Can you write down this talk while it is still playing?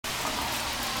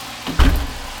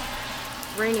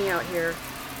raining out here.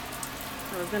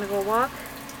 So we're gonna go walk.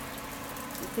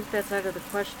 I think that's out of the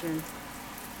question.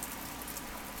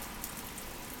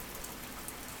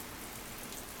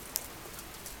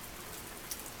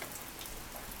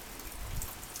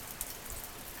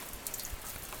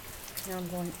 Now I'm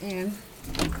going in.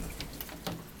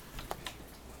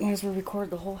 Might as well record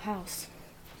the whole house.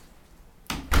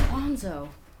 Bonzo.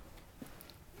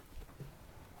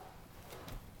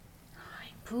 Hi,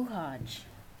 Puhaj.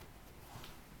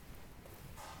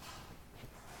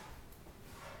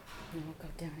 And we'll go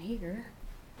down here.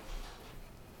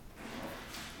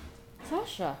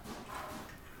 Sasha.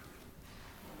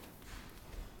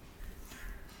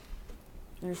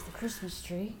 There's the Christmas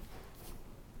tree.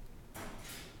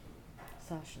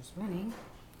 Sasha's running.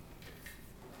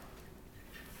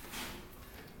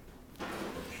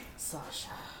 Sasha.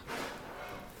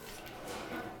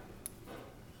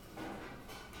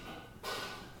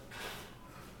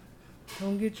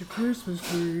 Don't get your Christmas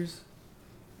trees.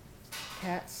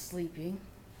 Cat's sleeping.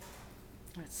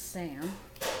 That's Sam.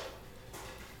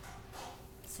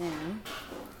 Sam.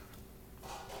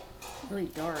 Really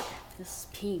dark. This is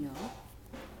Pino.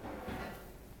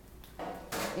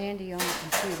 Andy on the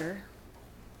computer.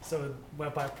 So by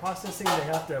processing, they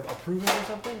have to approve it or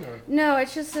something? Or? No, it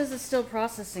just says it's still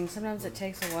processing. Sometimes it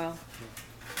takes a while.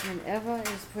 And Eva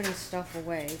is putting stuff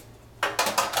away.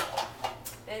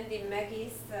 And the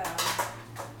Maggie's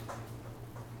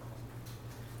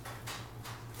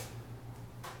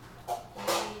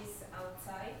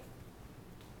outside.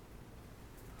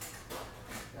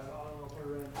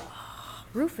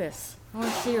 Rufus, I want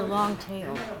to see your long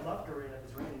tail. I left her in. It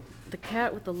was raining. The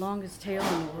cat with the longest tail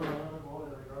in the world.